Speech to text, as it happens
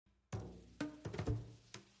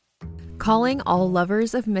calling all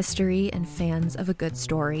lovers of mystery and fans of a good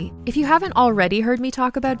story. If you haven't already heard me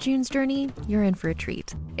talk about June's Journey, you're in for a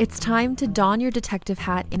treat. It's time to don your detective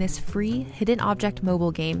hat in this free hidden object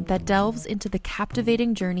mobile game that delves into the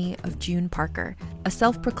captivating journey of June Parker, a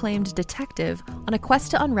self-proclaimed detective on a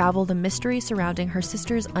quest to unravel the mystery surrounding her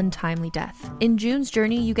sister's untimely death. In June's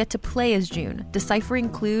Journey, you get to play as June, deciphering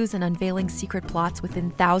clues and unveiling secret plots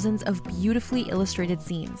within thousands of beautifully illustrated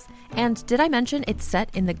scenes. And did I mention it's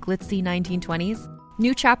set in the glitzy 1920s?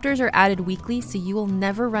 New chapters are added weekly, so you will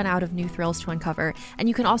never run out of new thrills to uncover, and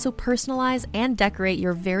you can also personalize and decorate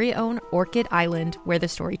your very own Orchid Island where the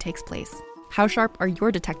story takes place. How sharp are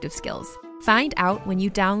your detective skills? Find out when you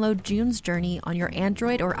download June's Journey on your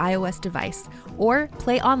Android or iOS device, or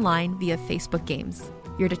play online via Facebook Games.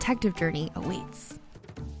 Your detective journey awaits.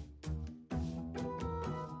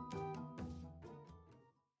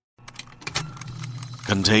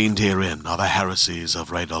 Contained herein are the heresies of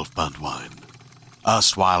Radolf Burntwine,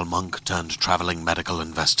 erstwhile monk turned traveling medical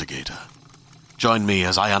investigator. Join me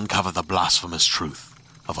as I uncover the blasphemous truth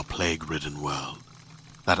of a plague-ridden world,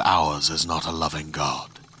 that ours is not a loving God,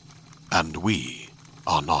 and we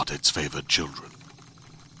are not its favored children.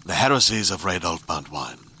 The heresies of Radolf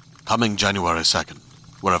Burntwine, coming January 2nd,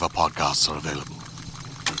 wherever podcasts are available.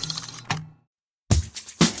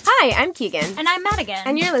 Hi, I'm Keegan. And I'm Madigan.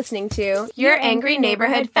 And you're listening to Your Angry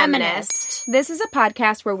Neighborhood Feminist. This is a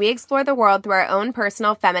podcast where we explore the world through our own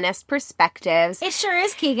personal feminist perspectives. It sure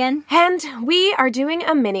is, Keegan. And we are doing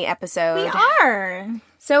a mini episode. We are.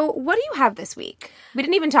 So what do you have this week? We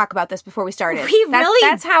didn't even talk about this before we started.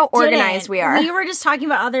 That's how organized we are. We were just talking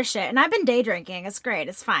about other shit. And I've been day drinking. It's great.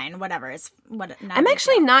 It's fine. Whatever. I'm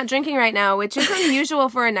actually not drinking right now, which is unusual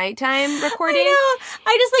for a nighttime recording. I know.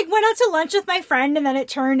 I just went out to lunch with my friend, and then it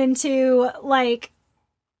turned into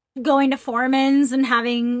going to Foreman's and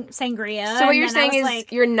having sangria. So what you're saying is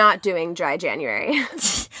you're not doing dry January.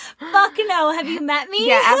 Fuck no. Have you met me?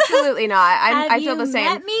 Yeah, absolutely not. I feel the same.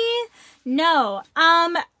 Have you met me? No.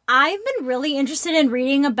 I've been really interested in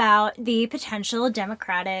reading about the potential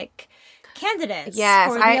Democratic candidates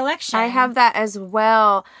for the election. I have that as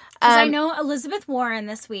well. Because I know Elizabeth Warren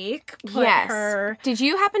this week put her Did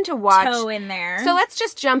you happen to watch toe in there. So let's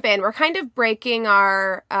just jump in. We're kind of breaking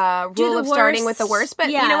our rule of starting with the worst,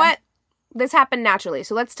 but you know what? This happened naturally.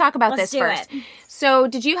 So let's talk about this first. So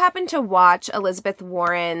did you happen to watch Elizabeth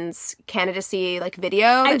Warren's candidacy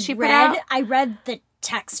video that she put out? I read the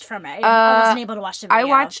text from it. I wasn't able to watch the video. I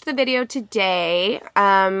watched the video today.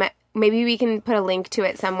 Maybe we can put a link to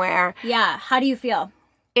it somewhere. Yeah. How do you feel?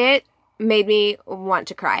 It made me want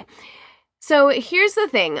to cry. So here's the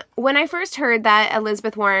thing. When I first heard that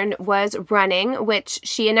Elizabeth Warren was running, which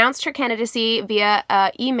she announced her candidacy via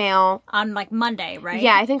email. On Monday, right?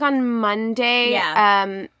 Yeah, I think on Monday.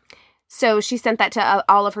 Yeah. So she sent that to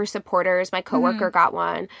all of her supporters. My coworker got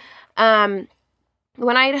one.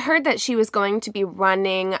 When I had heard that she was going to be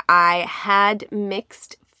running, I had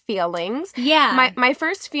mixed feelings. Yeah. My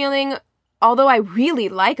first feeling, although I really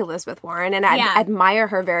like Elizabeth Warren and I admire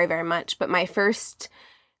her very, very much, but my first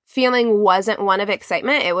feeling wasn't one of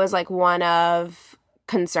excitement. It was one of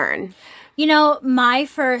concern. My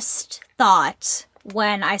first thought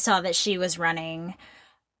when I saw that she was running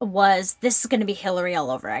was, this is going to be Hillary all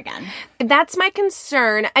over again. That's my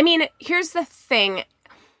concern. I mean, here's the thing.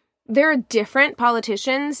 There are different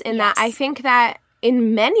politicians in that I think that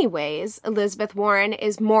in many ways, Elizabeth Warren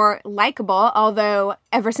is more likable, although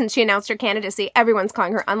ever since she announced her candidacy, everyone's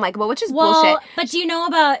calling her unlikable, which is bullshit. But do you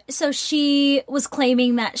know so she was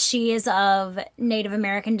claiming that she is of Native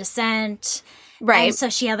American descent. Right. And so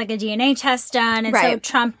she had a DNA test done. And so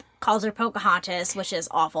Trump calls her Pocahontas, which is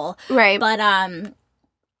awful. Right. But,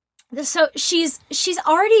 so she's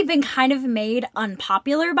already been kind of made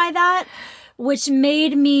unpopular by that, which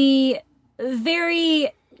made me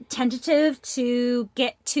very tentative to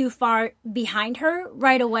get too far behind her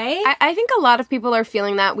right away. I think a lot of people are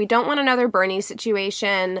feeling that. We don't want another Bernie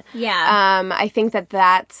situation. Yeah. I think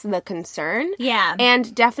that's the concern. Yeah.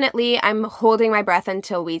 And definitely I'm holding my breath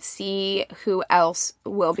until we see who else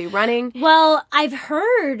will be running. Well, I've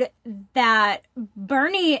heard that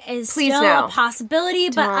Bernie is still a possibility,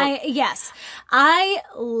 but I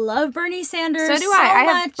love Bernie Sanders so do I. I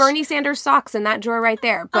have Bernie Sanders socks in that drawer right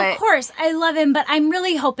there. But of course, I love him, but I'm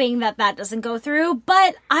really hoping that doesn't go through.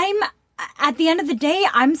 But at the end of the day,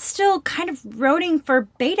 I'm still kind of rooting for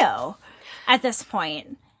Beto at this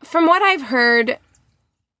point. From what I've heard,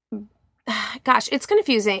 gosh, it's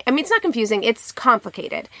confusing. I mean, it's not confusing. It's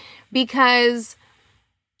complicated because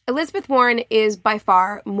Elizabeth Warren is by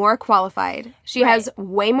far more qualified. She has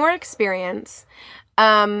way more experience.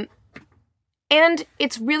 And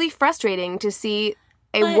it's really frustrating to see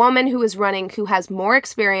a woman who is running who has more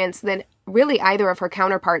experience than really either of her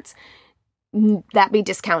counterparts, that be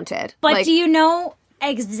discounted. But do you know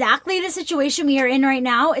exactly the situation we are in right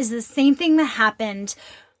now is the same thing that happened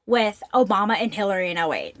with Obama and Hillary in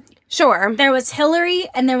 2008. Sure. There was Hillary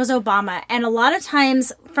and there was Obama. And a lot of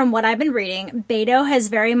times, from what I've been reading, Beto has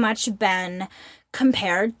very much been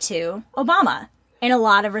compared to Obama in a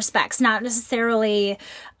lot of respects. Not necessarily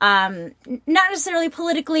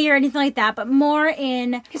politically or anything like that, but more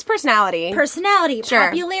in his personality, sure.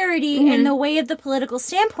 Popularity, and the way of the political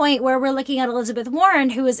standpoint, where we're looking at Elizabeth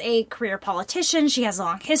Warren, who is a career politician. She has a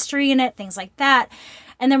long history in it, things like that.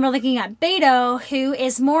 And then we're looking at Beto, who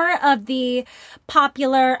is more of the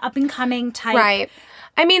popular, up-and-coming type. Right.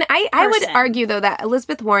 I mean, I would argue, though, that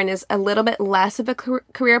Elizabeth Warren is a little bit less of a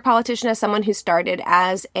career politician as someone who started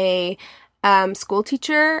as a school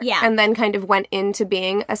teacher and then kind of went into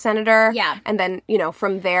being a senator. Yeah. And then,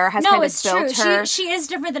 from there has kind of built her. She is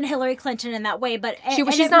different than Hillary Clinton in that way, but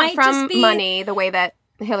she's not from money the way that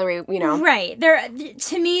Hillary, Right.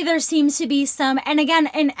 To me, there seems to be some, and again,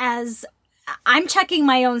 and as I'm checking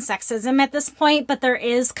my own sexism at this point, but there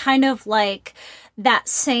is kind of like that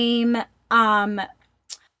same,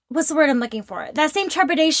 what's the word I'm looking for? That same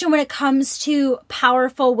trepidation when it comes to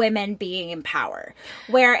powerful women being in power,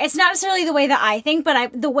 where it's not necessarily the way that I think,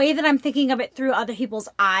 but the way that I'm thinking of it through other people's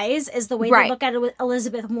eyes is the way they look at it with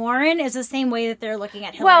Elizabeth Warren is the same way that they're looking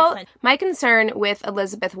at Hillary Clinton. My concern with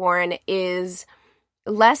Elizabeth Warren is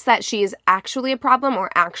less that she's actually a problem or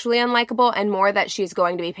actually unlikable, and more that she's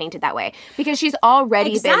going to be painted that way because she's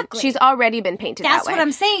already been painted that way. That's what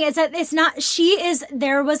I'm saying, is that it's not,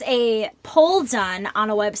 there was a poll done on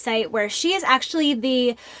a website where she is actually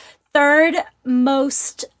the third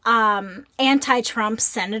most anti-Trump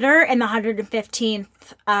senator in the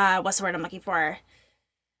 115th, what's the word I'm looking for?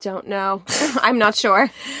 Don't know. I'm not sure.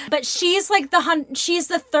 But she's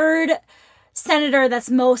the third senator that's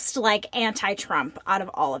most like anti-Trump out of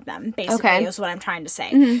all of them, basically, is what I'm trying to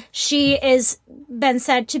say. Mm-hmm. She is been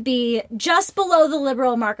said to be just below the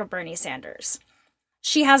liberal mark of Bernie Sanders.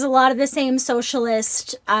 She has a lot of the same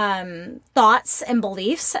socialist thoughts and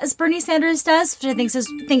beliefs as Bernie Sanders does, which I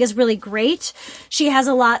think is really great. She has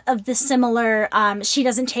a lot of the similar, she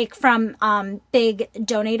doesn't take from big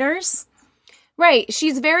donators. Right.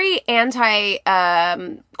 She's very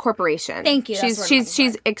anti-corporation. Thank you.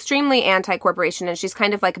 She's extremely anti-corporation, and she's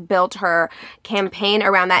kind of like built her campaign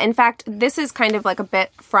around that. In fact, this is kind of like a bit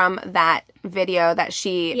from that video that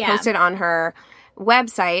she posted on her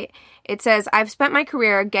website. It says, "I've spent my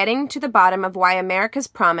career getting to the bottom of why America's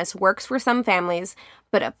promise works for some families,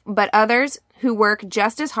 but others who work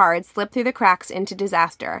just as hard slip through the cracks into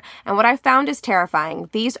disaster. And what I found is terrifying.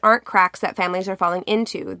 These aren't cracks that families are falling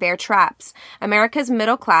into. They're traps. America's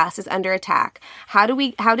middle class is under attack. How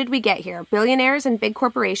did we get here? Billionaires and big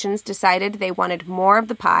corporations decided they wanted more of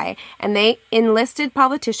the pie, and they enlisted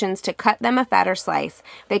politicians to cut them a fatter slice.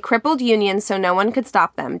 They crippled unions so no one could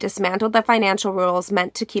stop them, dismantled the financial rules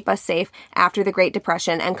meant to keep us safe after the Great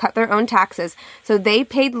Depression, and cut their own taxes so they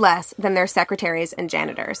paid less than their secretaries and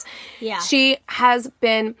janitors." Yeah. She has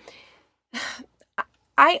been...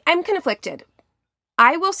 I'm conflicted.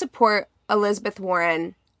 I will support Elizabeth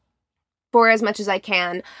Warren for as much as I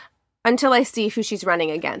can until I see who she's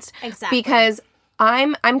running against. Exactly. Because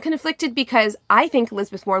I'm conflicted because I think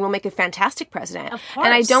Elizabeth Warren will make a fantastic president. Of course.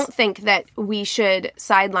 And I don't think that we should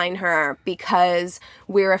sideline her because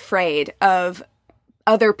we're afraid of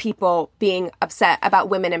other people being upset about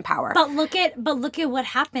women in power. But look at what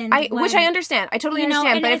happened. Which I understand. I totally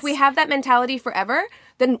understand. But if we have that mentality forever,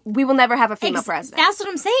 then we will never have a female president. That's what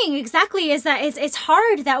I'm saying. Exactly. Is that it's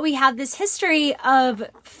hard that we have this history of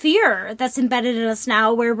fear that's embedded in us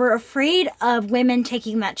now, where we're afraid of women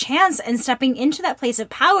taking that chance and stepping into that place of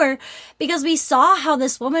power, because we saw how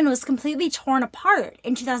this woman was completely torn apart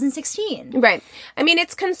in 2016. Right. I mean,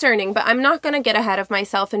 it's concerning, but I'm not going to get ahead of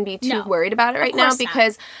myself and be too worried about it right now,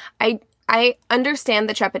 because I understand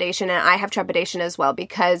the trepidation, and I have trepidation as well,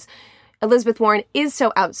 because Elizabeth Warren is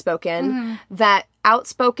so outspoken that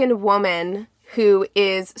outspoken woman who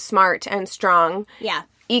is smart and strong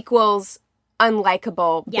equals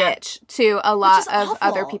unlikable bitch to a lot of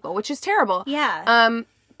other people, which is terrible. Yeah.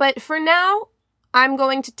 But for now, I'm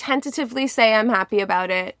going to tentatively say I'm happy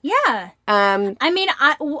about it. Yeah. I mean,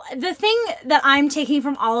 the thing that I'm taking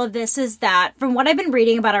from all of this is that, from what I've been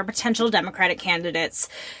reading about our potential Democratic candidates,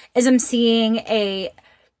 is I'm seeing a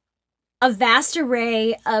vast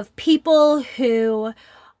array of people who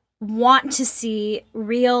want to see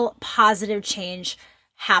real positive change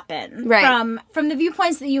happen. Right. From the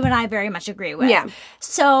viewpoints that you and I very much agree with. Yeah.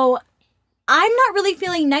 So I'm not really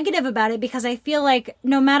feeling negative about it, because I feel like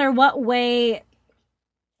no matter what way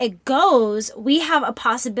it goes, we have a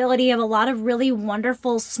possibility of a lot of really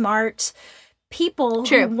wonderful, smart people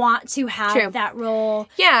who want to have that role.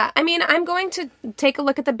 Yeah, I mean, I'm going to take a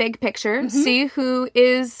look at the big picture, see who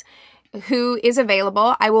is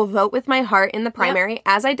available. I will vote with my heart in the primary.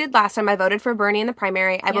 As I did last time, I voted for Bernie in the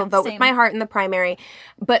primary. I will vote with my heart in the primary.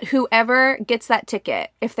 But whoever gets that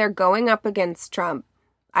ticket, if they're going up against Trump,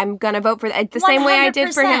 I'm going to vote for the same way I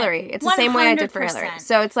did for Hillary. It's the same way I did for Hillary.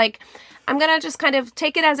 So it's like, I'm going to just kind of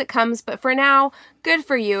take it as it comes. But for now, good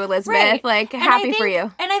for you, Elizabeth. Right. Like, happy for you.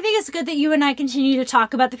 And I think it's good that you and I continue to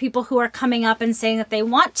talk about the people who are coming up and saying that they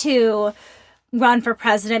want to run for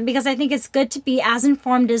president, because I think it's good to be as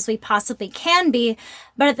informed as we possibly can be,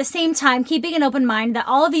 but at the same time, keeping an open mind that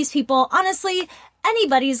all of these people, honestly,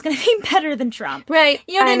 anybody's going to be better than Trump. Right.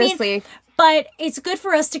 You know what honestly. I mean? But it's good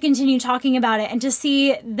for us to continue talking about it and to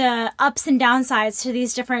see the ups and downsides to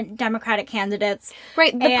these different Democratic candidates.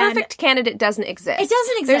 Right. The perfect candidate doesn't exist. It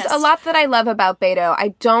doesn't exist. There's a lot that I love about Beto.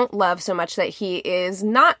 I don't love so much that he is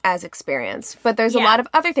not as experienced, but there's a lot of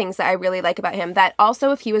other things that I really like about him that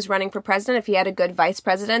also, if he was running for president, if he had a good vice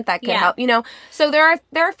president, that could help, So there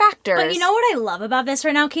are factors. But you know what I love about this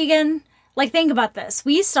right now, Keegan? Like, think about this.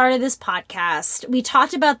 We started this podcast. We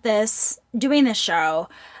talked about this, doing this show,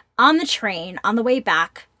 on the train on the way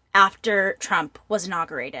back after Trump was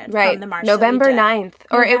inaugurated. Right. From the march November that we 9th.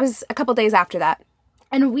 Or it was a couple days after that.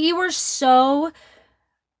 And we were so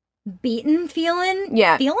beaten, feeling,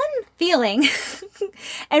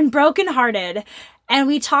 and brokenhearted. And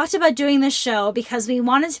we talked about doing this show because we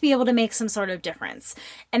wanted to be able to make some sort of difference.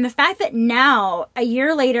 And the fact that now, a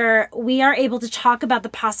year later, we are able to talk about the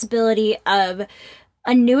possibility of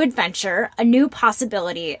a new adventure, a new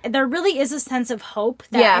possibility. There really is a sense of hope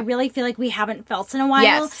that I really feel like we haven't felt in a while.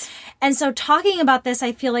 Yes. And so talking about this,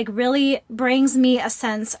 I feel like really brings me a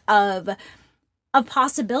sense of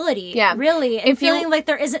possibility. Yeah. Really. And feeling like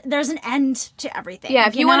there's an end to everything. Yeah,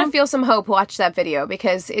 if you want to feel some hope, watch that video,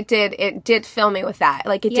 because it did fill me with that.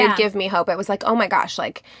 Like, it did give me hope. It was like, oh my gosh,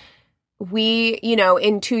 like, we,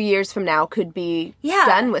 in 2 years from now could be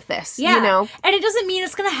done with this, And it doesn't mean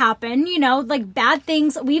it's going to happen, like bad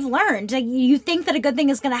things we've learned. Like, you think that a good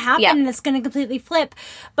thing is going to happen and it's going to completely flip.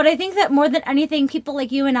 But I think that more than anything, people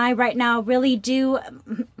like you and I right now really do,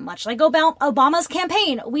 much like Obama's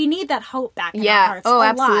campaign, we need that hope back in our hearts. Oh,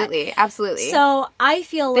 absolutely. Lot. Absolutely. So I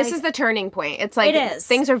feel like this is the turning point. It's like,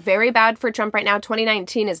 things are very bad for Trump right now.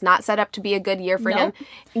 2019 is not set up to be a good year for him,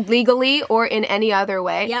 legally or in any other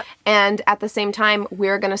way. Yep. And at the same time,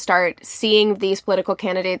 we're going to start seeing these political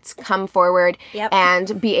candidates come forward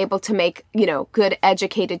and be able to make, good,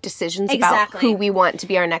 educated decisions about who we want to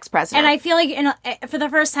be our next president. And I feel like for the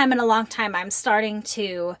first time in a long time, I'm starting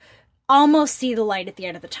to almost see the light at the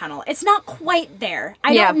end of the tunnel. It's not quite there.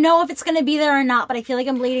 I don't know if it's going to be there or not, but I feel like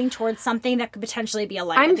I'm leading towards something that could potentially be a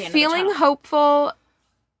light at the end of the tunnel. I'm feeling hopeful,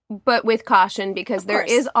 but with caution, because there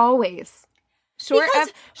is always... Who thought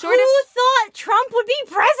Trump would be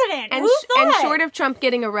president? And, Who thought? And short of Trump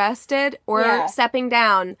getting arrested or stepping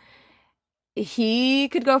down, he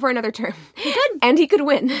could go for another term. He could. And he could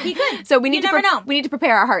win. He could. So we need we need to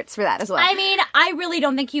prepare our hearts for that as well. I mean, I really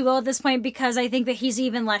don't think he will at this point, because I think that he's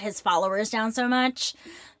even let his followers down so much.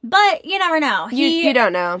 But you never know. You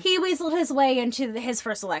don't know. He weaseled his way into his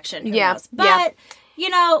first election. Who knows? But...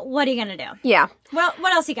 what are you going to do? Yeah. Well,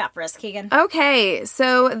 what else you got for us, Keegan? Okay,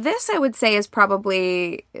 so this I would say is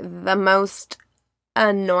probably the most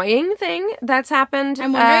annoying thing that's happened.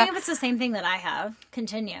 I'm wondering if it's the same thing that I have.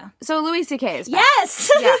 Continue. So Louis C.K. is back. Yes!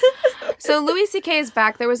 Yeah. So Louis C.K. is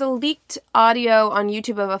back. There was a leaked audio on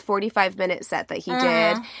YouTube of a 45-minute set that he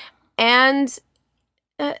did. And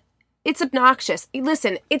it's obnoxious.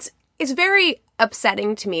 Listen, it's very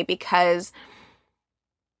upsetting to me, because...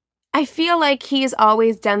 I feel like he's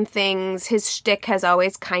always done things, his shtick has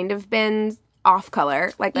always kind of been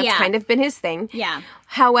off-color. Like, that's kind of been his thing. Yeah.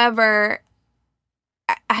 However,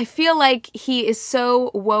 I feel like he is so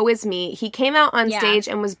woe is me. He came out on stage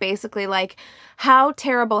and was basically like, how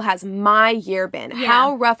terrible has my year been? Yeah.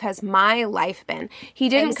 How rough has my life been? He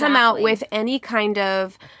didn't come out with any kind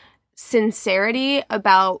of sincerity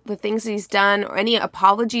about the things that he's done, or any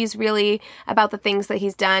apologies, really, about the things that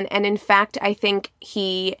he's done. And in fact, I think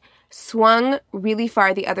he... swung really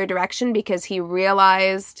far the other direction, because he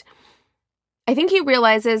realizes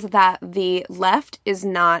that the left is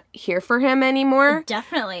not here for him anymore.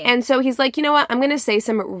 Definitely. And so he's like, you know what? I'm going to say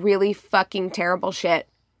some really fucking terrible shit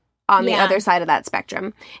on the other side of that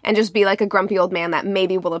spectrum, and just be like a grumpy old man that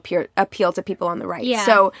maybe will appeal to people on the right. Yeah.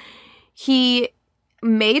 So he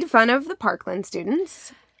made fun of the Parkland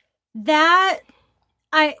students. That,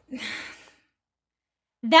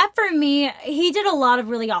 for me, he did a lot of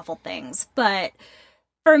really awful things, but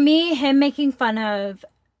for me, him making fun of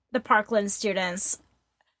the Parkland students,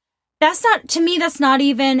 that's not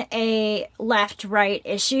even a left-right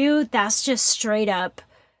issue. That's just straight up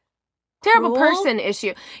terrible cruel person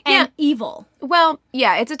issue. And evil. Well,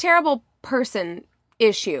 yeah, it's a terrible person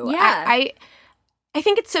issue. Yeah. I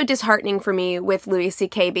think it's so disheartening for me with Louis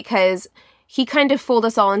C.K. because he kind of fooled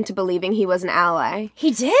us all into believing he was an ally.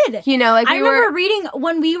 He did. You know, like I remember reading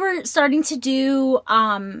when we were starting to do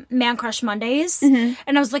Man Crush Mondays, and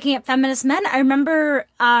I was looking at feminist men. I remember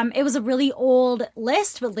it was a really old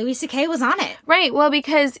list, but Louis C.K. was on it. Right. Well,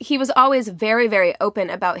 because he was always very, very open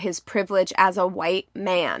about his privilege as a white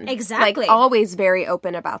man. Exactly. Like, always very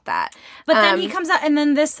open about that. But then he comes out, and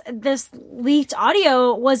then this leaked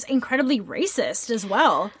audio was incredibly racist as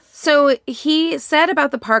well. So he said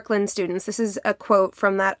about the Parkland students, this is a quote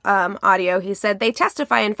from that audio, he said, "They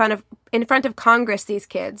testify in front of Congress, these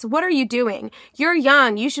kids. What are you doing? You're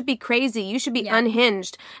young. You should be crazy. You should be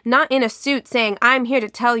unhinged. Not in a suit saying, I'm here to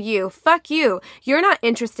tell you. Fuck you. You're not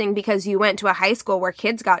interesting because you went to a high school where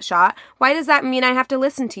kids got shot. Why does that mean I have to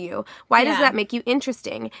listen to you? Why does that make you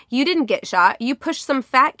interesting? You didn't get shot. You pushed some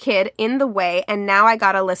fat kid in the way, and now I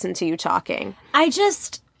gotta listen to you talking."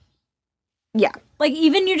 Yeah. Like,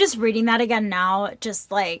 even you just reading that again now,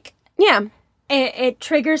 just like... Yeah. It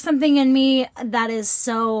triggers something in me that is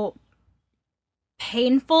so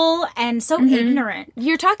painful and so ignorant.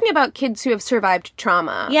 You're talking about kids who have survived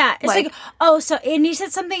trauma. Yeah. It's like, and you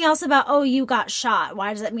said something else about, you got shot.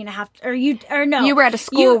 Why does that mean I have to... Or no. You were at a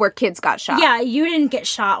school where kids got shot. Yeah, you didn't get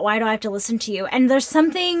shot. Why do I have to listen to you? And there's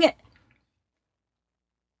something...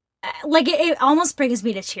 Like, it almost brings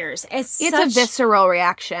me to tears. It's a visceral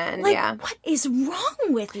reaction. Like, yeah. What is wrong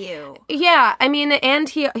with you? Yeah, I mean, and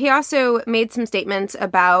he also made some statements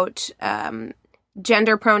about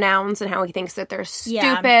gender pronouns and how he thinks that they're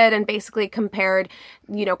stupid, and basically compared,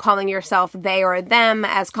 calling yourself they or them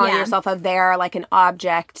as calling yourself a their, like an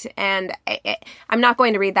object. And I'm not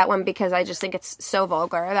going to read that one because I just think it's so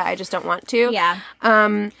vulgar that I just don't want to. Yeah.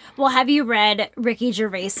 Well, have you read Ricky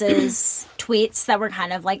Gervais's tweets that were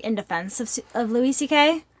kind of like in defense of Louis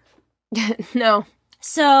C.K.? No.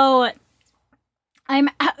 So... I'm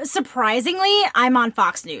on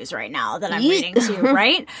Fox News right now that I'm reading too,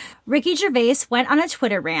 right? Ricky Gervais went on a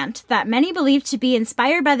Twitter rant that many believe to be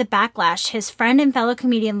inspired by the backlash his friend and fellow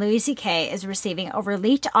comedian Louis C.K. is receiving over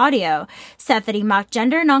leaked audio said that he mocked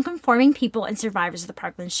gender nonconforming people and survivors of the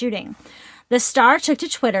Parkland shooting. The star took to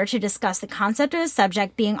Twitter to discuss the concept of the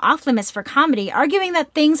subject being off limits for comedy, arguing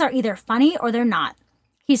that things are either funny or they're not.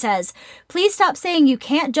 He says, "Please stop saying you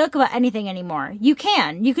can't joke about anything anymore. You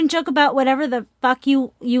can. You can joke about whatever the fuck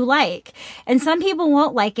you like. And some people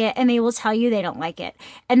won't like it, and they will tell you they don't like it.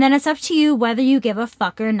 And then it's up to you whether you give a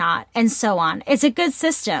fuck or not, and so on. It's a good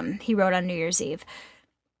system," he wrote on New Year's Eve.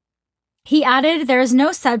 He added, "There is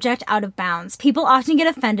no subject out of bounds. People often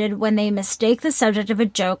get offended when they mistake the subject of a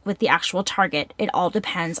joke with the actual target. It all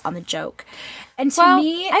depends on the joke." And to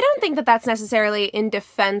me... I don't think that that's necessarily in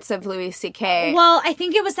defense of Louis C.K. Well, I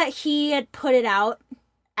think it was that he had put it out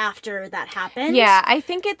after that happened. Yeah, I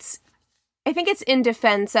think it's in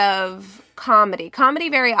defense of comedy. Comedy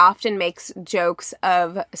very often makes jokes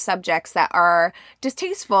of subjects that are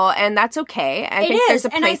distasteful, and that's okay. I think there's a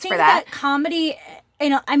place for that. That comedy...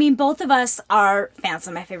 both of us are fans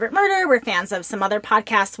of My Favorite Murder. We're fans of some other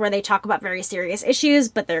podcasts where they talk about very serious issues,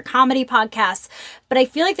 but they're comedy podcasts. But I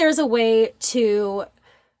feel like there's a way to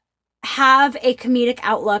have a comedic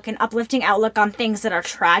outlook, an uplifting outlook on things that are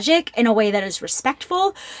tragic in a way that is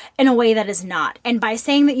respectful, in a way that is not. And by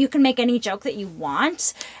saying that you can make any joke that you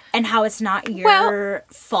want and how it's not your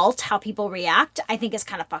fault how people react, I think is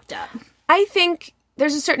kind of fucked up. I think...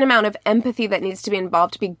 there's a certain amount of empathy that needs to be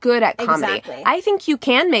involved to be good at comedy. Exactly. I think you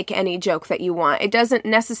can make any joke that you want. It doesn't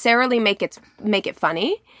necessarily make it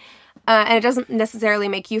funny, and it doesn't necessarily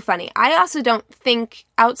make you funny. I also don't think,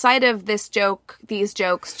 outside of these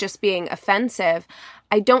jokes just being offensive,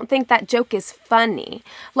 I don't think that joke is funny.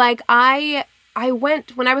 Like, I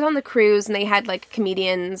went, when I was on the cruise and they had, like,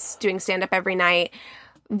 comedians doing stand-up every night,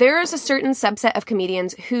 there is a certain subset of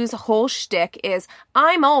comedians whose whole shtick is,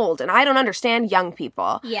 I'm old and I don't understand young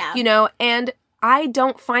people. Yeah. And I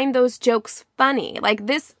don't find those jokes funny. Like,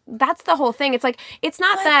 that's the whole thing. It's like, it's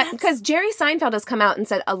not that, because Jerry Seinfeld has come out and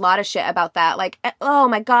said a lot of shit about that. Like, oh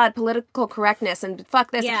my God, political correctness and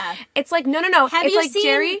fuck this. Yeah. It's like, no. It's like,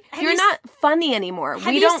 Jerry, you're not funny anymore.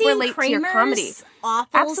 We don't relate to your comedy.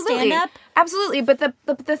 Awful stand-up? Absolutely. But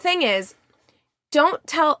the thing is, don't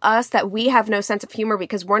tell us that we have no sense of humor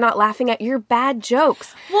because we're not laughing at your bad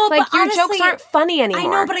jokes. Well, like, but your honestly, jokes aren't funny anymore. I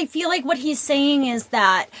know, but I feel like what he's saying is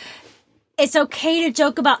that it's okay to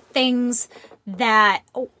joke about things that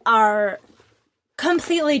are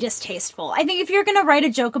completely distasteful. I think if you're going to write a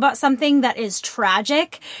joke about something that is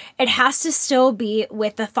tragic, it has to still be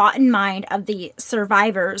with the thought in mind of the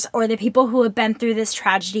survivors or the people who have been through this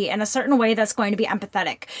tragedy in a certain way that's going to be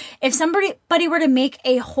empathetic. If somebody were to make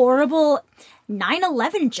a horrible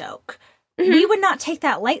 9/11 joke, we would not take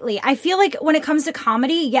that lightly. I feel like when it comes to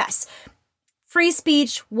comedy, yes, free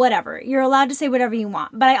speech, whatever. You're allowed to say whatever you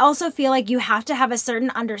want. But I also feel like you have to have a certain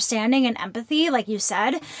understanding and empathy, like you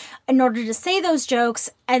said, in order to say those jokes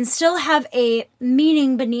and still have a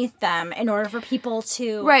meaning beneath them in order for people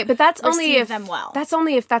to right. But that's only receive if them well. That's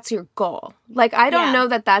only if that's your goal. Like, I don't know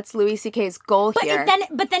that that's Louis C.K.'s goal here.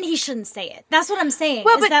 But then he shouldn't say it. That's what I'm saying.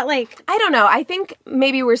 Well, is but that like I don't know. I think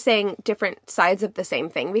maybe we're saying different sides of the same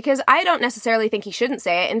thing, because I don't necessarily think he shouldn't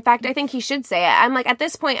say it. In fact, I think he should say it. I'm like, at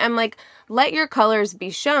this point, I'm like, let your colors be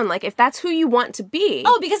shown. Like, if that's who you want to be.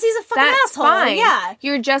 Oh, because he's a fucking that's asshole. Fine. Yeah.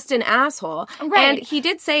 You're just an asshole. Right. And he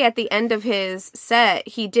did say at the end of his set,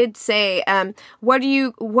 he did say, what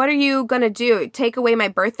are you gonna do? Take away my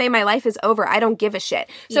birthday? My life is over. I don't give a shit.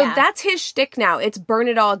 So that's his shtick now. It's burn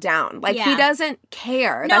it all down. Like, he doesn't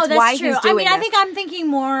care. No, that's why true. he's doing I this. think I'm thinking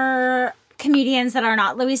more comedians that are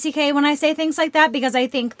not Louis C.K. when I say things like that, because I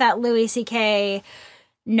think that Louis C.K.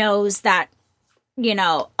 knows that, you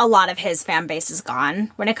know, a lot of his fan base is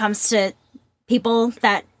gone when it comes to people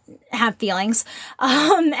that have feelings.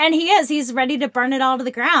 And he's ready to burn it all to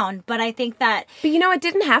the ground. But I think that... But, you know, it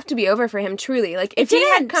didn't have to be over for him, truly. Like, if he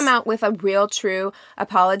had come out with a real, true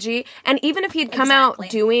apology, and even if he'd come out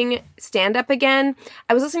doing stand-up again,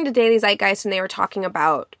 I was listening to Daily Zeitgeist, and they were talking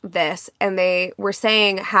about this, and they were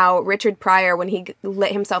saying how Richard Pryor, when he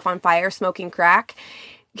lit himself on fire smoking crack,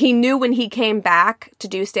 he knew when he came back to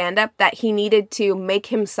do stand-up that he needed to make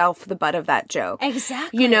himself the butt of that joke.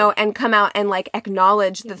 Exactly. You know, and come out and, like,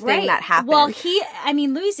 acknowledge the thing that happened. Well,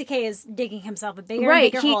 Louis C.K. is digging himself a bigger and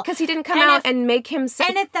bigger hole. Because he didn't come out and make himself...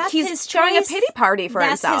 And if that's he's his choice... throwing a pity party for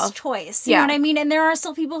himself. That's his choice. You know what I mean? And there are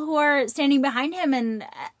still people who are standing behind him and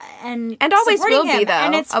always will him, be, though.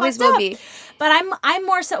 And it's always fucked will up. be. But I'm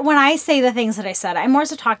more so, when I say the things that I said, I'm more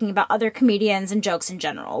so talking about other comedians and jokes in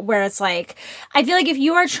general, where it's like, I feel like if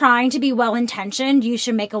you are trying to be well-intentioned, you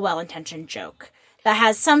should make a well-intentioned joke that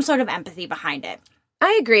has some sort of empathy behind it.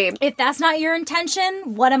 I agree. If that's not your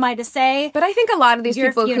intention, what am I to say? But I think a lot of these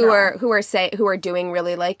people funeral. who are doing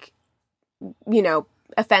really, like, you know,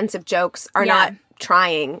 offensive jokes are not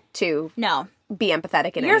trying to be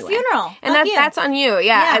empathetic in any way. Your funeral. And that's on you.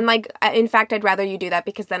 Yeah. And, like, in fact, I'd rather you do that,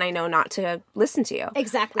 because then I know not to listen to you.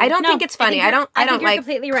 Exactly. I don't think it's funny. I don't like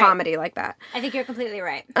comedy like that. I think you're completely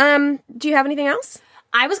right. Do you have anything else?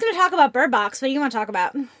 I was going to talk about Bird Box. What do you want to talk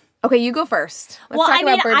about? Okay, you go first. Let's talk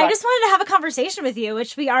about Bird I Box. just wanted to have a conversation with you,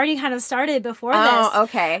 which we already kind of started before this. Oh,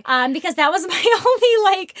 okay. Because that was my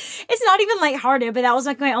only, like, it's not even lighthearted, but that was,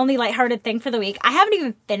 like, my only lighthearted thing for the week. I haven't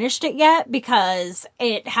even finished it yet because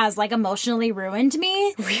it has, like, emotionally ruined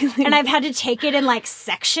me. Really? And I've had to take it in, like,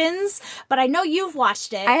 sections. But I know you've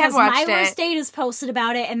watched it. I have watched My it. Worst Date has posted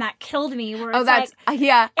about it, and that killed me. Where it's that's... like,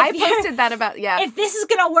 yeah, I posted that about... Yeah. If this is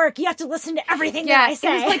going to work, you have to listen to everything that I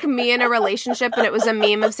say. It was like me in a relationship, and it was a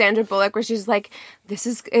meme of Sandra Bullock where she's like, "This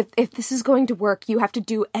is if this is going to work, you have to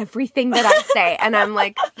do everything that I say." And I'm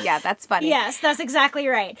like, "Yeah, that's funny." Yes, that's exactly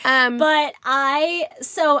right.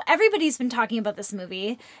 So everybody's been talking about this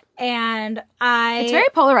movie, and it's very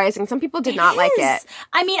polarizing. Some people did not like it.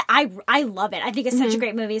 I mean, I love it. I think it's such a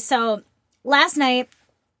great movie. So last night,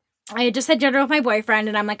 I had just had dinner with my boyfriend,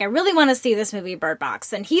 and I'm like, I really want to see this movie, Bird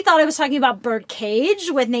Box. And he thought I was talking about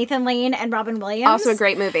Birdcage with Nathan Lane and Robin Williams. Also a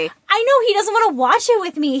great movie. I know, he doesn't want to watch it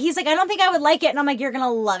with me. He's like, I don't think I would like it. And I'm like, you're going to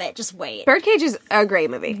love it. Just wait. Birdcage is a great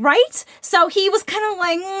movie. Right? So he was kind of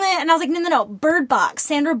like, and I was like, no. Bird Box,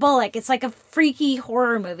 Sandra Bullock. It's like a freaky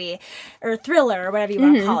horror movie or thriller or whatever you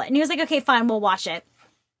want to call it. And he was like, okay, fine, we'll watch it.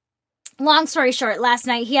 Long story short, last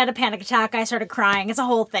night he had a panic attack. I started crying. It's a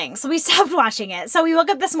whole thing. So we stopped watching it. So we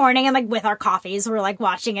woke up this morning and, like, with our coffees, we're, like,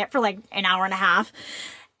 watching it for, like, an hour and a half.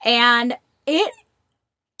 And it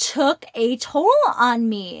took a toll on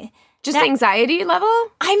me. Just anxiety level?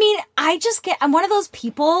 I mean, I'm one of those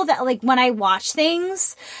people that, like, when I watch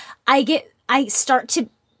things, I start to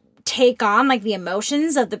take on, like, the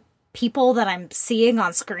emotions of the people that I'm seeing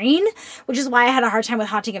on screen, which is why I had a hard time with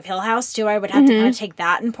Haunting of Hill House too. I would have to kind of take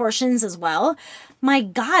that in portions as well. My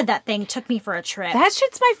God, that thing took me for a trip. That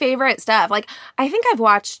shit's my favorite stuff. Like, I think I've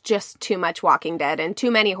watched just too much Walking Dead and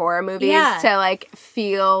too many horror movies to, like,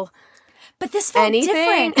 feel But this felt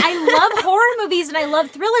different. I love horror movies and I love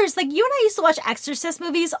thrillers. Like, you and I used to watch Exorcist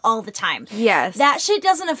movies all the time. Yes. That shit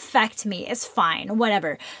doesn't affect me. It's fine,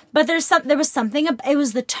 whatever. But there was something, it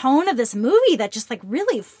was the tone of this movie that just, like,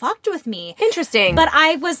 really fucked with me. Interesting. But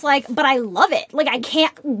I was like, but I love it. Like, I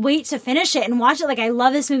can't wait to finish it and watch it. Like, I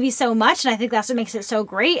love this movie so much, and I think that's what makes it so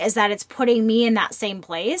great, is that it's putting me in that same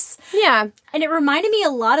place. Yeah. And it reminded me a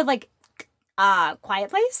lot of, like, Quiet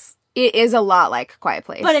Place. It is a lot like Quiet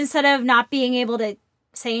Place. But instead of not being able to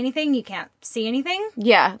say anything, you can't see anything.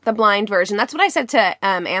 Yeah, the blind version. That's what I said to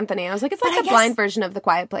Anthony. I was like, it's like blind version of the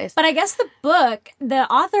Quiet Place. But I guess the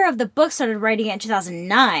author of the book started writing it in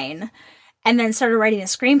 2009 and then started writing the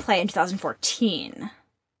screenplay in 2014.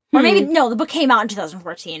 Or maybe, no, the book came out in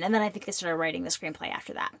 2014, and then I think they started writing the screenplay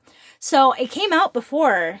after that. So it came out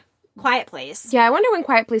before Quiet Place. Yeah, I wonder when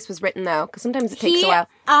Quiet Place was written, though, because sometimes it takes a while.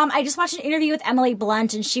 I just watched an interview with Emily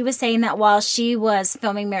Blunt, and she was saying that while she was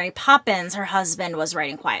filming Mary Poppins, her husband was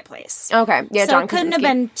writing Quiet Place. Okay, yeah, so John it couldn't have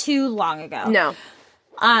been too long ago. No.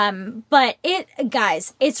 But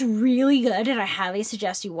guys, it's really good, and I highly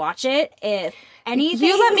suggest you watch it. If anything,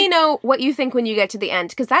 You let me know what you think when you get to the end,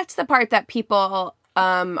 because that's the part that people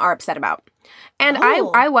are upset about. And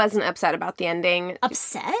I wasn't upset about the ending.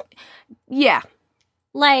 Upset? Yeah.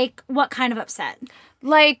 Like, what kind of upset?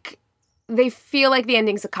 Like, they feel like the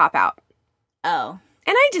ending's a cop-out. Oh.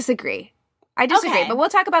 And I disagree. Okay. But we'll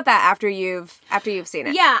talk about that after you've seen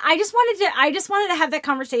it. Yeah, I just wanted to have that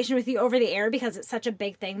conversation with you over the air because it's such a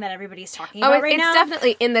big thing that everybody's talking about right now. It's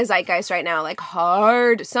definitely in the zeitgeist right now. Like,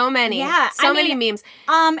 hard. So many. Yeah. Many memes.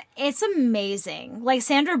 It's amazing. Like,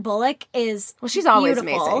 Sandra Bullock is she's always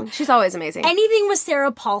beautiful. amazing. She's always amazing. Anything with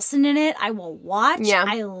Sarah Paulson in it, I will watch. Yeah.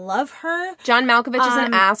 I love her. John Malkovich is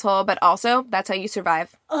an asshole, but also, that's how you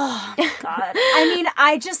survive. Oh, God. I mean,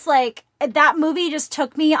 I just, like, that movie just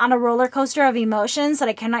took me on a roller coaster of emotions that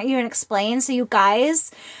I cannot even explain. So you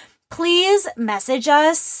guys, please message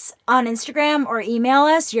us on Instagram or email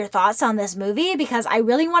us your thoughts on this movie, because I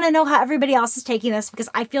really want to know how everybody else is taking this, because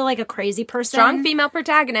I feel like a crazy person. Strong female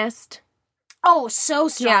protagonist. Oh, so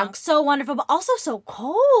strong. So wonderful, but also so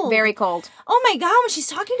cold. Very cold. Oh my God, when she's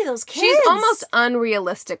talking to those kids. She's almost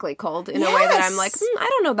unrealistically cold in a way that I'm like, I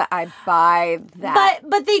don't know that I buy that.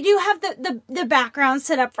 But they do have the background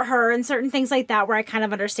set up for her and certain things like that where I kind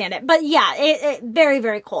of understand it. But yeah, it very,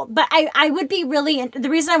 very cold. But I would be really,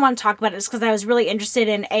 the reason I want to talk about it is because I was really interested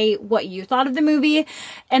in A, what you thought of the movie,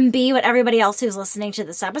 and B, what everybody else who's listening to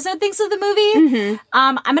this episode thinks of the movie. Mm-hmm.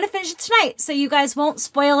 I'm going to finish it tonight, so you guys won't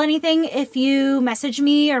spoil anything if you message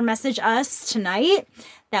me or message us tonight.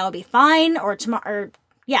 That will be fine. Or tomorrow,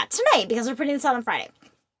 tonight, because we're putting this out on Friday.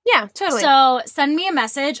 Yeah, totally. So send me a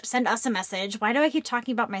message. Send us a message. Why do I keep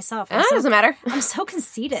talking about myself? Doesn't matter. I'm so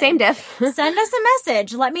conceited. Same diff. Send us a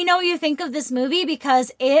message. Let me know what you think of this movie,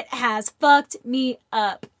 because it has fucked me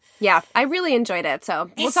up. Yeah, I really enjoyed it.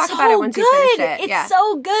 So we'll talk about it once you finish it. It's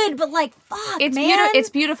so good, but like, fuck, man. It's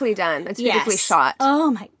beautifully done. It's beautifully shot.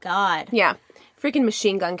 Oh my God. Yeah. Freaking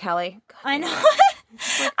Machine Gun Kelly. I know.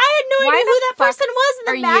 I had no idea who that person was.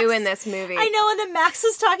 And Max, you in this movie? I know, and then Max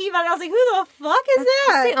was talking about it. I was like, who the fuck is that?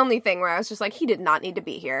 That's the only thing where I was just like, he did not need to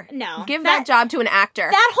be here. No. Give that job to an actor.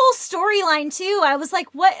 That whole storyline, too. I was like,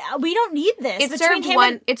 what? We don't need this.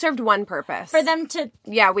 It served one purpose. For them to...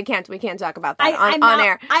 Yeah, we can't talk about that on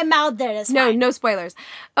air. I mouthed it. No spoilers.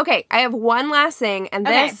 Okay, I have one last thing, and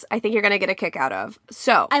this I think you're going to get a kick out of.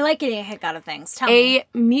 So... I like getting a kick out of things. Tell me. A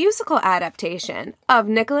musical adaptation of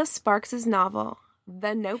Nicholas Sparks' novel,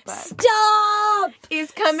 The Notebook. Stop!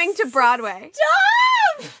 Is coming to Broadway.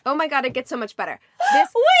 Stop! Oh my God, it gets so much better.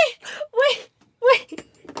 Wait.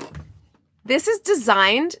 This is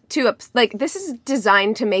designed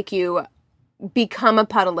to make you become a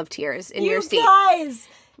puddle of tears in your seat. You guys.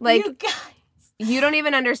 You don't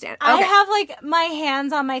even understand. Okay. I have like my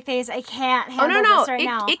hands on my face. I can't handle this right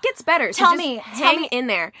now. It gets better. So hang in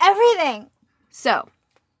there. Everything. So,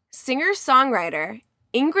 singer-songwriter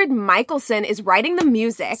Ingrid Michaelson is writing the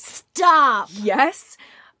music. Stop. Yes.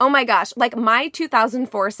 Oh my gosh. Like, my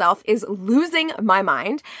 2004 self is losing my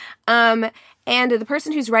mind. And the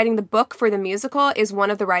person who's writing the book for the musical is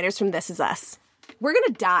one of the writers from This Is Us. We're going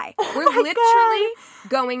to die. We're literally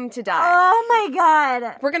going to die. Oh my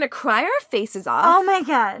God. We're going to cry our faces off. Oh my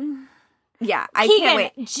God. Yeah, I can't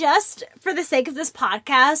wait. Just for the sake of this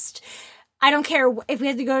podcast, I don't care if we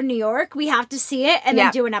have to go to New York. We have to see it and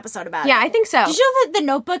then do an episode about it. Yeah, I think so. Did you know that the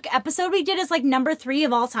Notebook episode we did is like number 3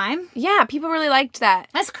 of all time? Yeah, people really liked that.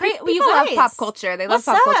 That's crazy. People love pop culture. They love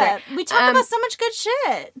pop culture. We talk about so much good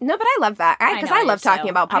shit. No, but I love that. Because I love talking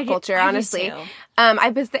about pop culture, honestly. I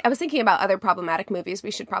was thinking about other problematic movies we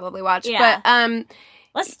should probably watch. Yeah. But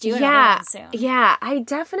let's do it soon. Yeah, I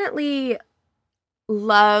definitely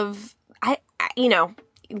love,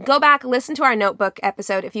 go back, listen to our Notebook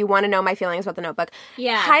episode if you want to know my feelings about the Notebook.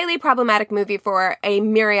 Yeah. Highly problematic movie for a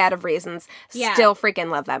myriad of reasons. Yeah. Still freaking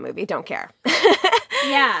love that movie. Don't care.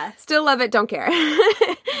 Yeah. Still love it. Don't care.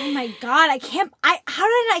 Oh my God. How did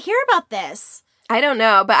I not hear about this? I don't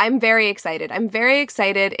know, but I'm very excited.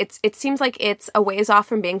 It seems like it's a ways off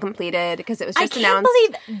from being completed because it was just announced. I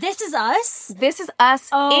can't believe This Is Us. This Is Us.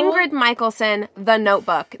 Oh. Ingrid Michaelson, The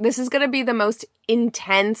Notebook. This is going to be the most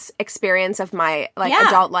intense experience of my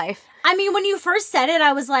adult life. I mean, when you first said it,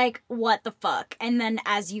 I was like, what the fuck? And then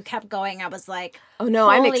as you kept going, I was like, oh no,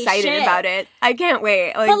 I'm holy excited shit. about it. I can't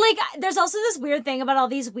wait. But there's also this weird thing about all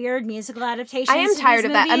these weird musical adaptations. I am tired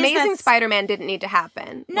of that. movies Amazing Spider-Man didn't need to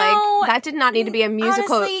happen. No. That did not need to be a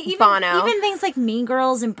musical honestly, Bono. Even things like Mean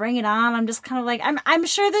Girls and Bring It On, I'm just kind of like, I'm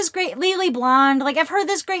sure there's great Legally Blonde. Like, I've heard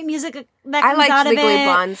there's great music that comes out of it. Legally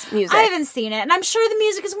Blonde's music. I haven't seen it, and I'm sure the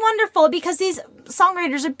music is wonderful because these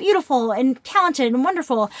songwriters are beautiful and talented and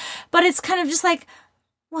wonderful. But it's kind of just like,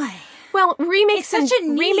 why? Well, remakes It's such a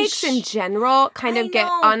remakes in niche. general kind I of get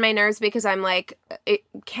know. on my nerves because I'm like,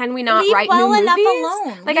 can we not Leave write well new enough movies?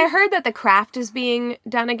 alone. Like, I heard that The Craft is being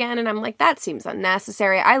done again, and I'm like, that seems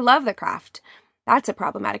unnecessary. I love The Craft. That's a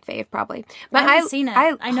problematic fave, probably. But I haven't seen it.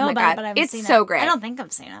 I know oh my about God, it, but I haven't seen it. It's so great. I don't think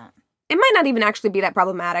I've seen it. It might not even actually be that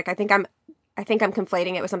problematic. I think I'm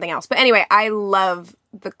conflating it with something else. But anyway, I love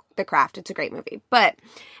The Craft. It's a great movie. But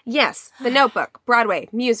yes, The Notebook, Broadway,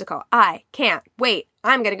 musical. I can't wait.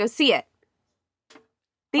 I'm going to go see it.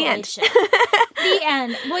 The Holy end. shit. The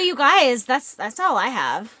end. Well, you guys, that's all I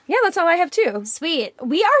have. Yeah, that's all I have too. Sweet.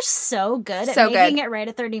 We are so good at So making good. it right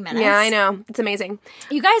at 30 minutes. Yeah, I know. It's amazing.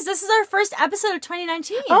 You guys, this is our first episode of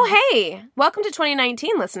 2019. Oh, hey. Welcome to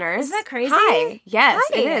 2019, listeners. Isn't that crazy? Hi. Yes,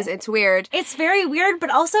 Hi. it is. It's weird. It's very weird, but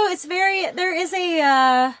also there is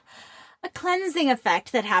a cleansing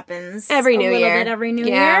effect that happens Every new year. every new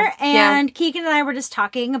Yeah. year. And Keegan and I were just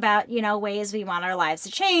talking about, ways we want our lives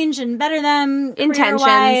to change and better them, Intentions.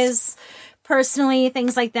 career-wise, personally,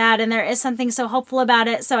 things like that. And there is something so hopeful about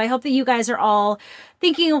it. So I hope that you guys are all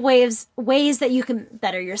thinking of ways that you can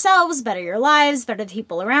better yourselves, better your lives, better the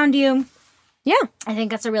people around you. Yeah. I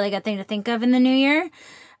think that's a really good thing to think of in the new year.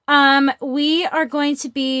 We are going to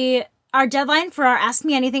be... Our deadline for our Ask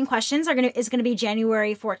Me Anything questions is going to be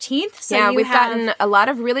January 14th. So yeah, we've gotten a lot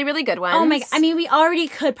of really, really good ones. Oh my! I mean, we already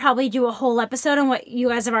could probably do a whole episode on what you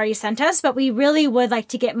guys have already sent us, but we really would like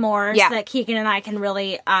to get more so that Keegan and I can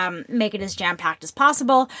really make it as jam-packed as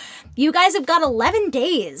possible. You guys have got 11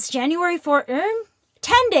 days. January 4th...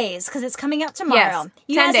 10 days, because it's coming out tomorrow. Yes,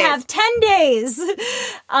 you 10 guys days. have 10 days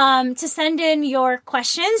to send in your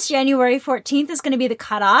questions. January 14th is going to be the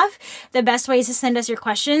cutoff. The best ways to send us your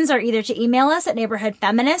questions are either to email us at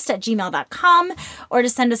neighborhoodfeminist@gmail.com or to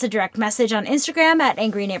send us a direct message on Instagram at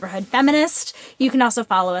Angry Neighborhood Feminist. You can also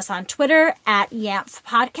follow us on Twitter at YANF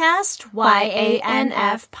Podcast,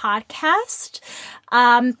 YANF Podcast.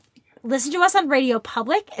 Listen to us on Radio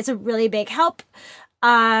Public. It's a really big help.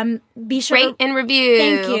 Be sure Rate and review.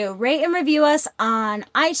 Thank you. Rate and review us on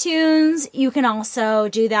iTunes. You can also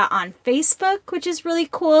do that on Facebook, which is really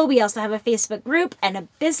cool. We also have a Facebook group and a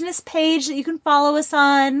business page that you can follow us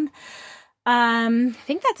on. I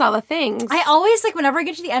think that's all the things. I always whenever I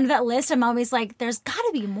get to the end of that list, I'm always like, there's got to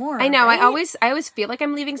be more. I know. right? I always feel like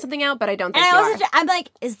I'm leaving something out, but I don't think And you I also, are. I'm like,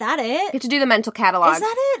 is that it? You have to do the mental catalog. Is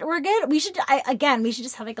that it? We're good. We should. We should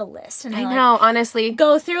just have a list. And I know, honestly.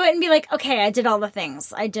 go through it and be like, okay, I did all the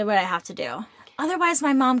things. I did what I have to do. Otherwise,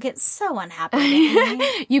 my mom gets so unhappy with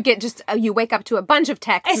me. You get you wake up to a bunch of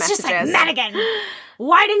text It's messages. just like, Madigan,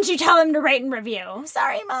 why didn't you tell him to rate and review?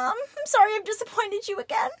 Sorry, Mom. I'm sorry I've disappointed you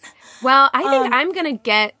again. Well, I think I'm going to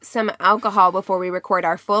get some alcohol before we record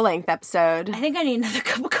our full-length episode. I think I need another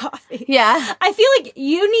cup of coffee. Yeah. I feel like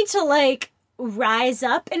you need to, rise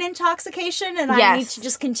up in intoxication, and I need to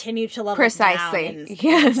just continue to level Precisely. down in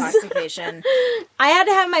Yes. intoxication. I had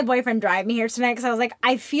to have my boyfriend drive me here tonight because I was like,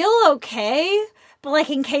 I feel okay, but,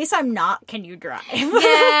 in case I'm not, can you drive?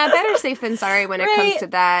 Yeah, better safe than sorry when it comes Right. to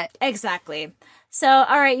that. Exactly. So,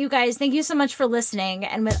 all right, you guys, thank you so much for listening.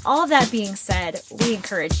 And with all of that being said, we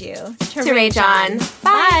encourage you to rage on.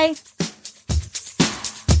 Bye.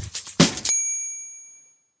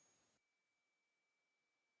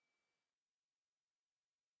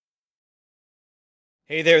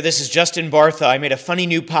 Hey there, this is Justin Bartha. I made a funny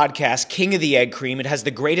new podcast, King of the Egg Cream. It has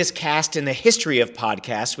the greatest cast in the history of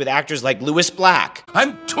podcasts with actors like Louis Black,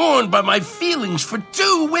 I'm torn by my feelings for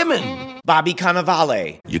two women. Bobby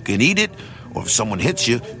Cannavale, You can eat it Or if someone hits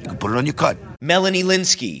you, you can put it on your cut. Melanie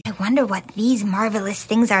Linsky. I wonder what these marvelous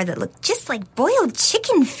things are that look just like boiled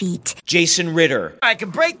chicken feet. Jason Ritter. I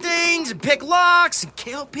can break things and pick locks and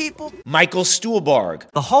kill people. Michael Stuhlbarg.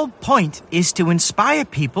 The whole point is to inspire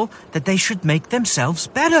people that they should make themselves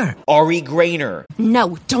better. Ari Grainer.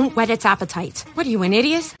 No, don't whet its appetite. What are you, an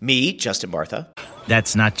idiot? Me, Justin Bartha.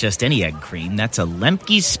 That's not just any egg cream, that's a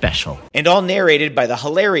Lemke's special. And all narrated by the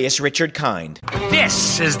hilarious Richard Kind.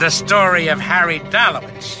 This is the story of Harry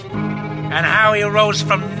Dalowitz and how he rose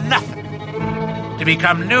from nothing to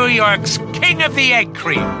become New York's King of the Egg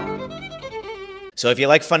Cream. So if you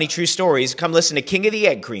like funny true stories, come listen to King of the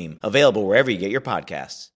Egg Cream, available wherever you get your podcasts.